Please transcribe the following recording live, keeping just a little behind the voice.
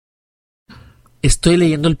Estoy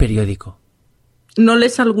leyendo el periódico. ¿No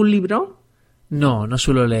lees algún libro? No, no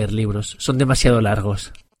suelo leer libros. Son demasiado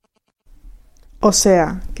largos. O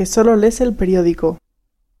sea, que solo lees el periódico.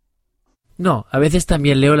 No, a veces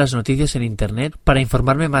también leo las noticias en Internet para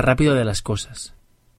informarme más rápido de las cosas.